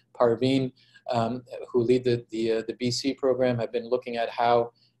and Parveen, who lead the BC program, have been looking at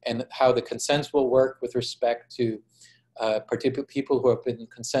how the consents will work with respect to particular people who have been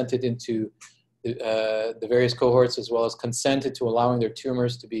consented into the various cohorts, as well as consented to allowing their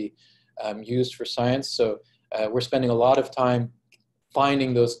tumors to be used for science. So we're spending a lot of time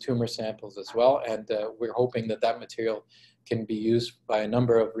finding those tumor samples as well, and we're hoping that that material can be used by a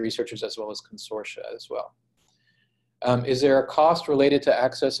number of researchers as well as consortia as well. Is there a cost related to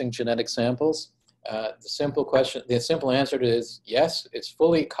accessing genetic samples? The simple answer to it is yes. It's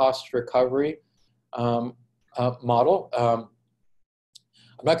fully cost recovery model.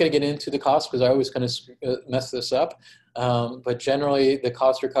 I'm not going to get into the cost because I always kind of mess this up, but generally the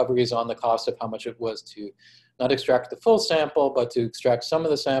cost recovery is on the cost of how much it was to not extract the full sample, but to extract some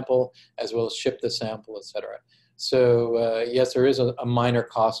of the sample as well as ship the sample, etc. So yes, there is a minor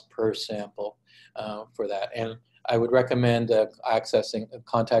cost per sample for that, and I would recommend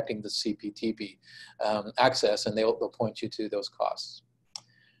contacting the CPTP Access, and they'll point you to those costs.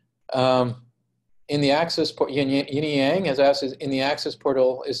 In the Access, Yini Yang has asked, in the Access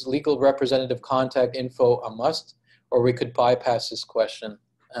portal, is legal representative contact info a must, or we could bypass this question?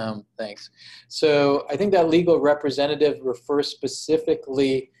 Thanks. So I think that legal representative refers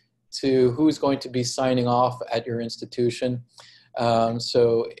specifically to who's going to be signing off at your institution.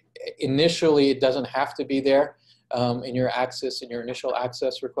 So initially, it doesn't have to be there in your initial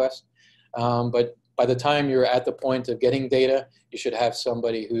access request. But by the time you're at the point of getting data, you should have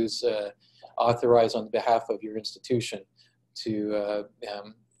somebody who's authorized on behalf of your institution to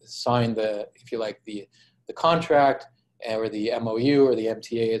sign if you like, the contract or the MOU or the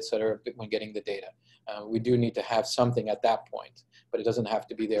MTA, et cetera, when getting the data. We do need to have something at that point, but it doesn't have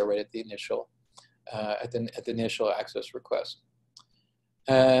to be there right at the initial access request.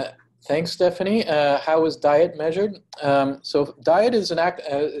 Thanks, Stephanie. How is diet measured? So diet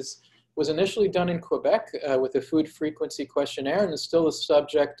was initially done in Quebec with the food frequency questionnaire, and is still a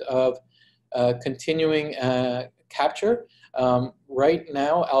subject of continuing capture. Right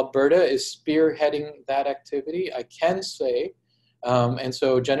now, Alberta is spearheading that activity, I can say. And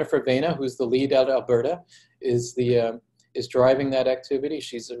so Jennifer Vena, who's the lead out of Alberta, is driving that activity.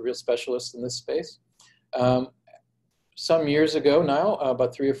 She's a real specialist in this space. Some years ago now,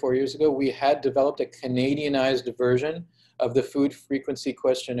 about 3 or 4 years ago, we had developed a Canadianized version of the food frequency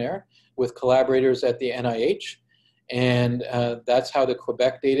questionnaire with collaborators at the NIH. And that's how the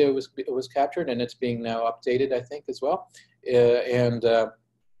Quebec data was captured, and it's being now updated, I think, as well.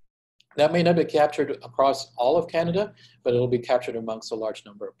 That may not be captured across all of Canada, but it'll be captured amongst a large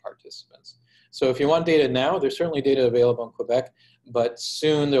number of participants. So if you want data now, there's certainly data available in Quebec, but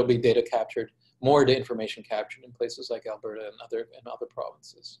soon there'll be data captured, more information captured in places like Alberta and other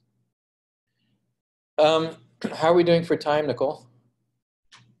provinces. How are we doing for time, Nicole?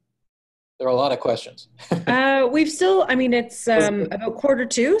 There are a lot of questions. We've still, I mean, it's about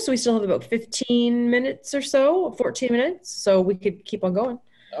 1:45, so we still have about 15 minutes or so, 14 minutes, so we could keep on going.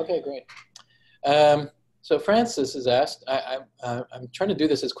 Okay, great. So Francis has asked, I'm trying to do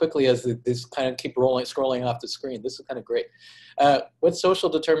this as quickly as this kind of keep scrolling off the screen. This is kind of great. What social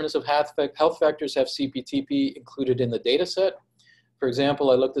determinants of health factors have CPTP included in the data set? For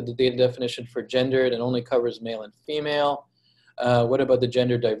example, I looked at the data definition for gender, and it only covers male and female. What about the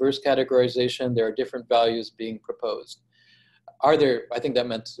gender diverse categorization? There are different values being proposed. Are there, I think that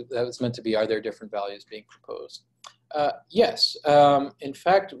was meant to be, are there different values being proposed? Yes. In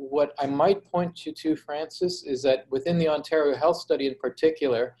fact, what I might point you to, Francis, is that within the Ontario Health Study in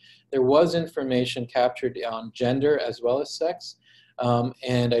particular, there was information captured on gender as well as sex.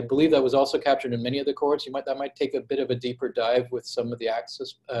 And I believe that was also captured in many of the cohorts. That might take a bit of a deeper dive with some of the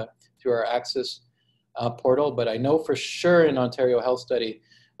access through our access portal, but I know for sure in Ontario Health Study,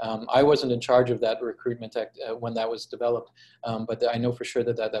 I wasn't in charge of that recruitment when that was developed, but I know for sure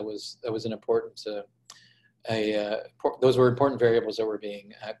that was an important those were important variables that were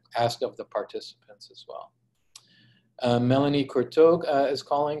being asked of the participants as well. Melanie Courteau is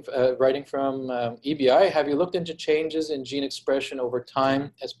writing from EBI. Have you looked into changes in gene expression over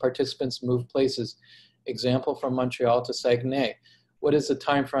time as participants move places? Example from Montreal to Saguenay. What is the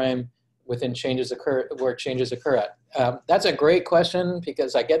time frame within where changes occur at? That's a great question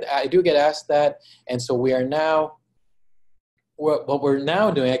because I do get asked that, and so we are now. What we're now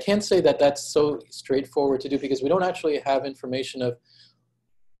doing, I can't say that that's so straightforward to do because we don't actually have information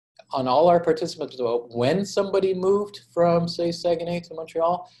on all our participants about when somebody moved from, say, Saguenay to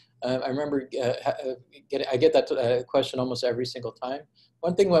Montreal. I remember I get that question almost every single time.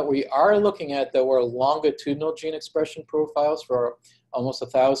 One thing that we are looking at, though, are longitudinal gene expression profiles for almost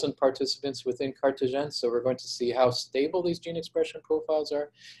 1,000 participants within Cartesian. So we're going to see how stable these gene expression profiles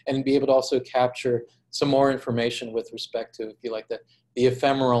are and be able to also capture some more information with respect to, if you like, the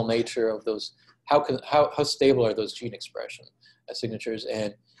ephemeral nature of those. How stable are those gene expression signatures,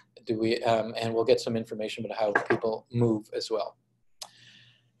 and and we'll get some information about how people move as well.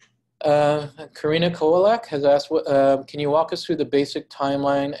 Karina Kowalak has asked, can you walk us through the basic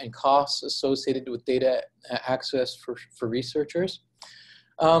timeline and costs associated with data access for researchers?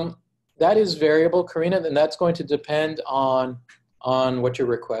 That is variable, Karina, and that's going to depend on what you're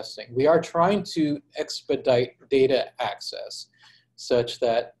requesting. We are trying to expedite data access such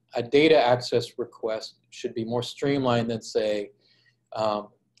that a data access request should be more streamlined than, say,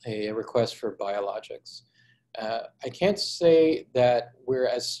 a request for biologics. I can't say that we're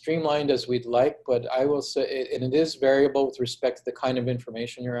as streamlined as we'd like, but I will say, and it is variable with respect to the kind of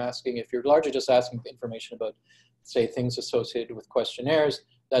information you're asking. If you're largely just asking information about, say, things associated with questionnaires,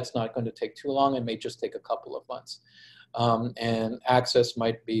 that's not going to take too long. It may just take a couple of months. And access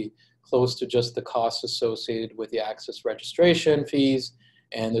might be close to just the costs associated with the access registration fees,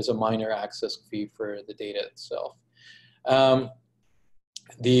 and there's a minor access fee for the data itself.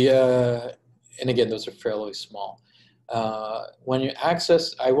 And again, those are fairly small. When you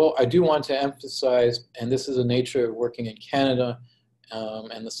access, I do want to emphasize, and this is the nature of working in Canada,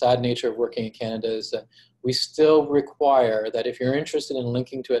 and the sad nature of working in Canada is that we still require that if you're interested in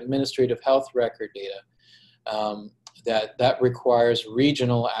linking to administrative health record data, that requires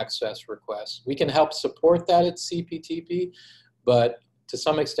regional access requests. We can help support that at CPTP, but to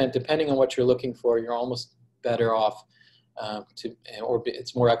some extent, depending on what you're looking for, you're almost better off or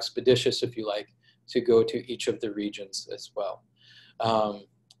it's more expeditious, if you like, to go to each of the regions as well.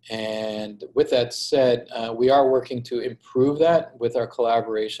 And with that said, we are working to improve that with our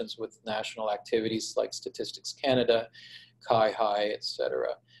collaborations with national activities like Statistics Canada, CI-High,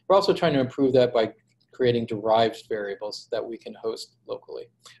 etc. We're also trying to improve that by creating derived variables that we can host locally,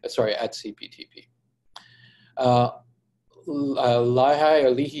 at CPTP.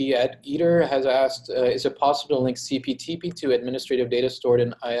 Lihi Eater has asked, is it possible to link CPTP to administrative data stored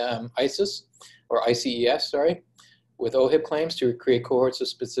in ICES, or ICES, sorry, with OHIP claims to create cohorts of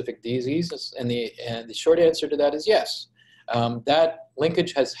specific diseases? And the short answer to that is yes. That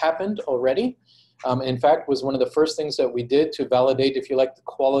linkage has happened already. In fact, was one of the first things that we did to validate, if you like, the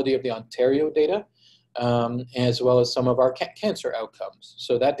quality of the Ontario data, as well as some of our cancer outcomes.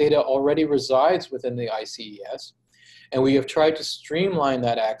 So that data already resides within the ICES. And we have tried to streamline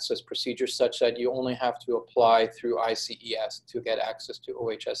that access procedure such that you only have to apply through ICES to get access to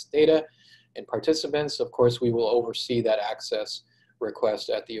OHS data. And participants, of course, we will oversee that access request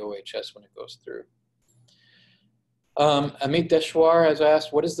at the OHS when it goes through. Amit Deshwar has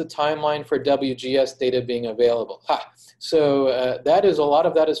asked, what is the timeline for WGS data being available? So that is, a lot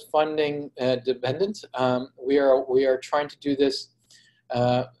of that is funding dependent. We are trying to do this,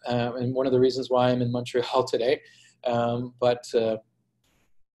 and one of the reasons why I'm in Montreal today.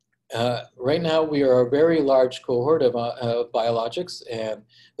 Right now we are a very large cohort of biologics, and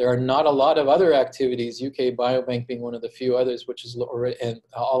there are not a lot of other activities, UK Biobank being one of the few others, which is, and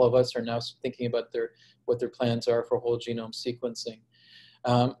all of us are now thinking about what their plans are for whole genome sequencing.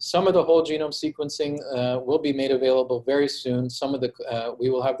 Some of the whole genome sequencing will be made available very soon. Some of the,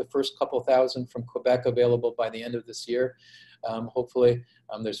 we will have the first couple thousand from Quebec available by the end of this year. Hopefully,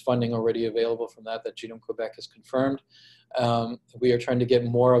 there's funding already available from that Genome Quebec has confirmed. We are trying to get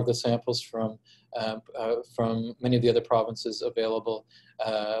more of the samples from many of the other provinces available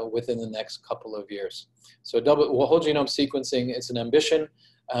within the next couple of years. So whole genome sequencing is an ambition.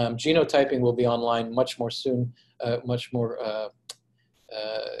 Genotyping will be online much more soon, it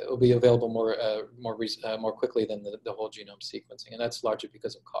will be available more quickly than the whole genome sequencing, and that's largely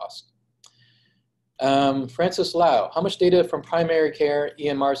because of cost. Francis Lau, how much data from primary care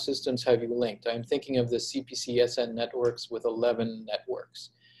EMR systems have you linked? I'm thinking of the CPCSN networks with 11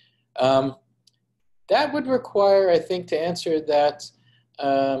 networks. That would require, I think, to answer that,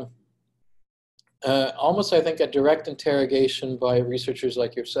 almost, I think, a direct interrogation by researchers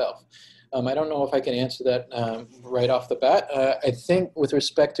like yourself. I don't know if I can answer that right off the bat. I think with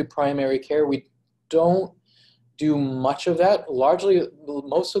respect to primary care, we don't do much of that. Largely,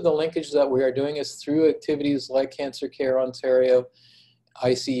 most of the linkage that we are doing is through activities like Cancer Care Ontario,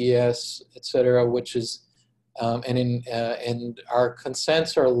 ICES, etc., which is, and our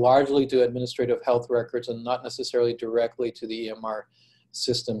consents are largely to administrative health records and not necessarily directly to the EMR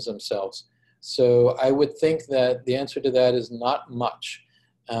systems themselves. So I would think that the answer to that is not much,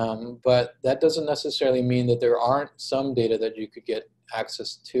 but that doesn't necessarily mean that there aren't some data that you could get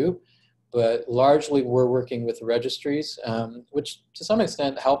access to. But largely we're working with registries, which to some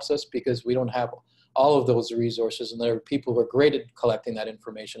extent helps us because we don't have all of those resources, and there are people who are great at collecting that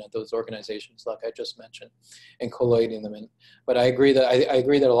information at those organizations, like I just mentioned, and collating them in. But I agree that I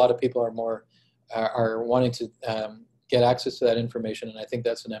agree that a lot of people are wanting to get access to that information, and I think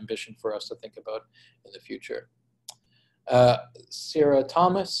that's an ambition for us to think about in the future. Sarah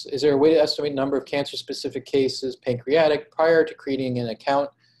Thomas, is there a way to estimate number of cancer-specific cases, pancreatic, prior to creating an account?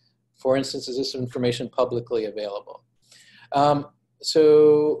 For instance, is this information publicly available?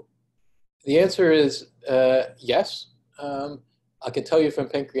 So the answer is yes. I can tell you from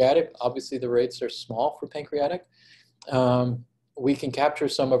pancreatic, obviously the rates are small for pancreatic. We can capture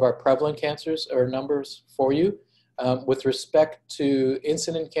some of our prevalent cancers or numbers for you. With respect to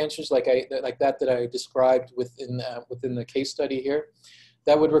incident cancers like that I described within the case study here,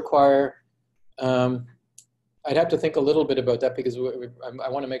 that would require, I'd have to think a little bit about that because I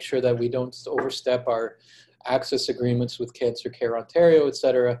want to make sure that we don't overstep our access agreements with Cancer Care Ontario, et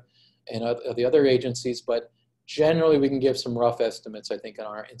cetera, and the other agencies, but generally we can give some rough estimates, I think, on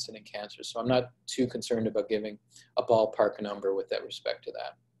our incident cancers. So I'm not too concerned about giving a ballpark number with that respect to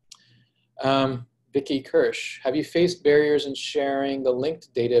that. Vicky Kirsch, have you faced barriers in sharing the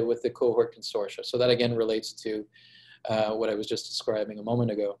linked data with the cohort consortia? So that again relates to what I was just describing a moment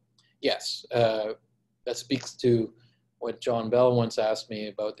ago. Yes. That speaks to what John Bell once asked me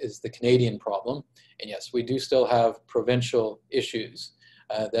about is the Canadian problem. And yes, we do still have provincial issues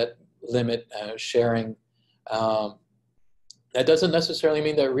that limit sharing. That doesn't necessarily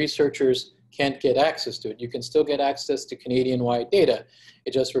mean that researchers can't get access to it. You can still get access to Canadian-wide data.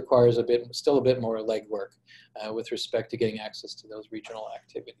 It just requires still a bit more legwork with respect to getting access to those regional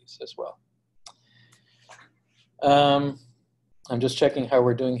activities as well. I'm just checking how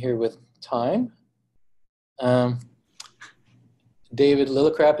we're doing here with time. David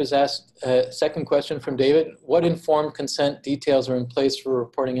Lillicrap has asked, second question from David, what informed consent details are in place for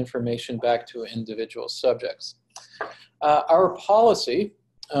reporting information back to individual subjects? Our policy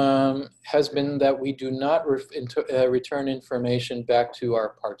has been that we do not return information back to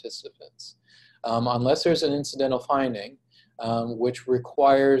our participants unless there's an incidental finding which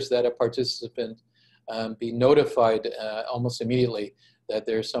requires that a participant be notified almost immediately that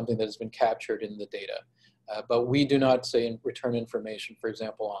there's something that has been captured in the data. But we do not say return information, for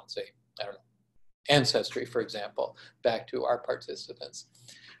example, on, say, I don't know, ancestry, for example, back to our participants.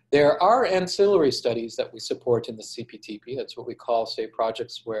 There are ancillary studies that we support in the CPTP. That's what we call, say,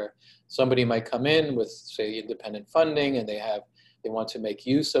 projects where somebody might come in with, say, independent funding, and they want to make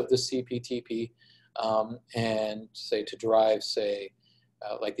use of the CPTP and, say, to drive, say,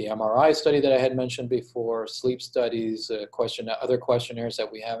 like the MRI study that I had mentioned before, sleep studies, other questionnaires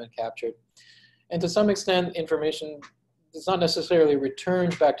that we haven't captured. And to some extent, information is not necessarily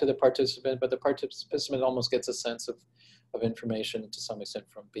returned back to the participant, but the participant almost gets a sense of information to some extent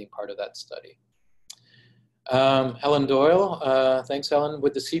from being part of that study. Helen Doyle, thanks Helen.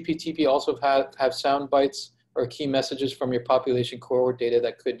 Would the CPTP also have sound bites or key messages from your population cohort data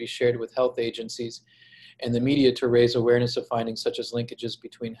that could be shared with health agencies and the media to raise awareness of findings such as linkages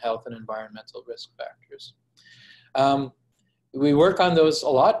between health and environmental risk factors? We work on those a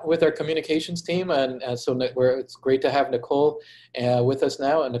lot with our communications team, and so it's great to have Nicole with us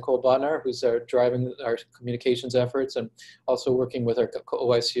now, and Nicole Bodnar, who's driving our communications efforts, and also working with our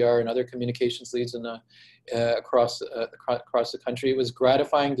OICR and other communications leads across the country. It was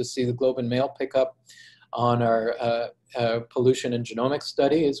gratifying to see the Globe and Mail pick up on our pollution and genomics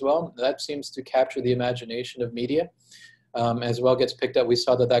study as well. That seems to capture the imagination of media. As well gets picked up. We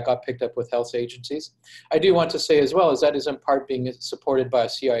saw that got picked up with health agencies. I do want to say as well as that is in part being supported by a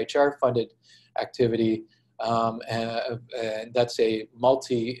CIHR funded activity, and that's a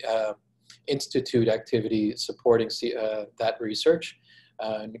multi-institute activity supporting that research,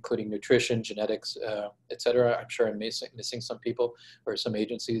 including nutrition, genetics, et cetera. I'm sure I'm missing some people or some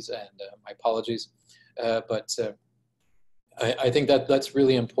agencies, and my apologies. But I think that's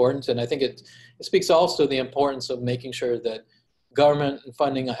really important, and I think it speaks also the importance of making sure that government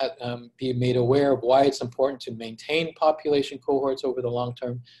funding be made aware of why it's important to maintain population cohorts over the long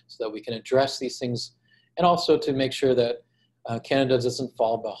term so that we can address these things, and also to make sure that Canada doesn't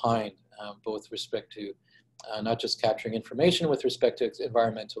fall behind, both with respect to not just capturing information with respect to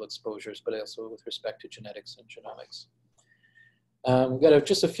environmental exposures, but also with respect to genetics and genomics. We've got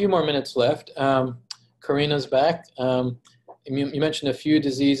just a few more minutes left. Karina's back. You mentioned a few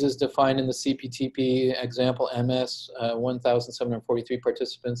diseases defined in the CPTP, example MS, 1,743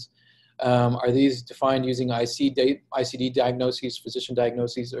 participants. Are these defined using ICD diagnoses, physician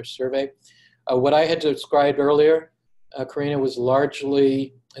diagnoses, or survey? What I had described earlier, Karina, was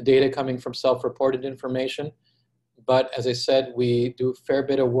largely data coming from self-reported information. But as I said, we do a fair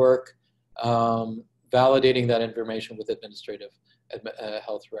bit of work validating that information with administrative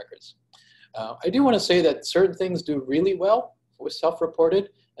health records. I do want to say that certain things do really well with self-reported,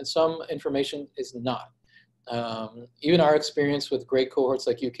 and some information is not. Even our experience with great cohorts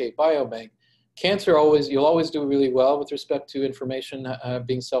like UK Biobank, cancer you'll always do really well with respect to information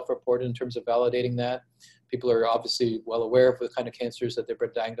being self-reported in terms of validating that. People are obviously well aware of the kind of cancers that they've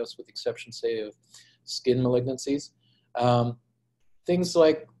been diagnosed with, exception, say, of skin malignancies. Things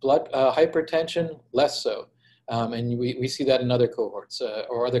like blood hypertension, less so. And we see that in other cohorts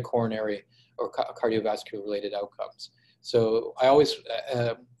or other coronary or cardiovascular related outcomes. So I always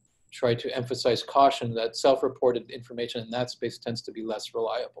try to emphasize caution that self-reported information in that space tends to be less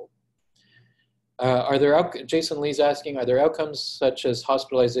reliable. Jason Lee's asking, are there outcomes such as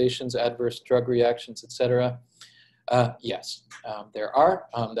hospitalizations, adverse drug reactions, etc.? Yes, there are.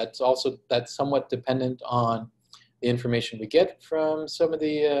 That's somewhat dependent on the information we get from some of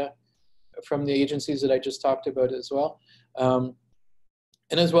the agencies that I just talked about as well. And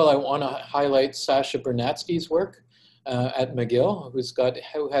as well, I want to highlight Sasha Bernatsky's work at McGill, who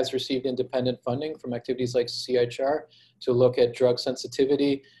has received independent funding from activities like CIHR to look at drug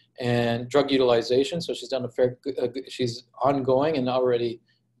sensitivity and drug utilization. So she's done she's ongoing and already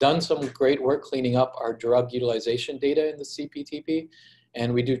done some great work cleaning up our drug utilization data in the CPTP.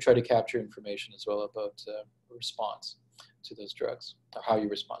 And we do try to capture information as well about response to those drugs, or how you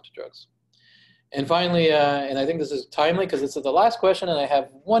respond to drugs. And finally, and I think this is timely because this is the last question and I have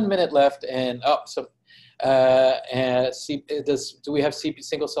 1 minute left, and do we have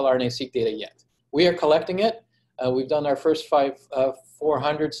single-cell RNA-seq data yet? We are collecting it. We've done our first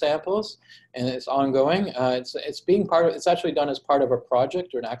 400 samples, and it's ongoing. It's actually done as part of a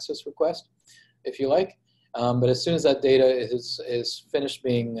project or an access request, if you like. But as soon as that data is finished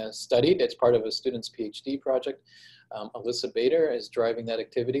being studied, it's part of a student's PhD project. Alyssa Bader is driving that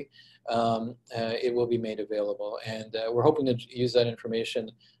activity. It will be made available, and we're hoping to use that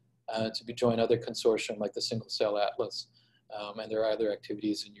information to join other consortium like the Single Cell Atlas, and there are other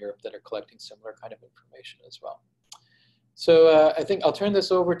activities in Europe that are collecting similar kind of information as well. So I think I'll turn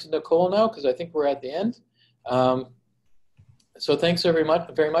this over to Nicole now, because I think we're at the end. So thanks very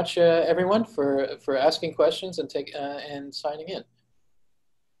much, everyone, for asking questions and signing in.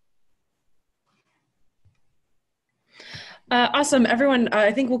 Awesome, everyone.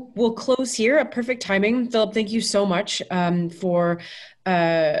 I think we'll close here at perfect timing. Philip, thank you so much for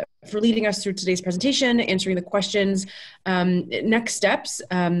leading us through today's presentation, answering the questions. Next steps,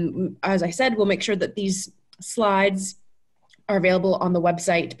 as I said, we'll make sure that these slides are available on the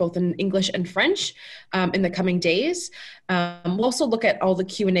website, both in English and French, in the coming days. We'll also look at all the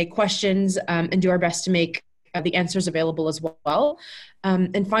Q&A questions and do our best to make the answers available as well.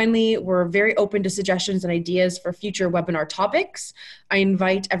 And finally, we're very open to suggestions and ideas for future webinar topics. I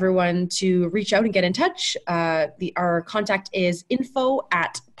invite everyone to reach out and get in touch. Our contact is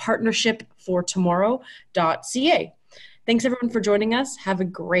info@partnershipfortomorrow.ca. Thanks everyone for joining us. Have a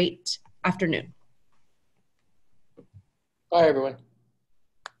great afternoon. Bye, everyone.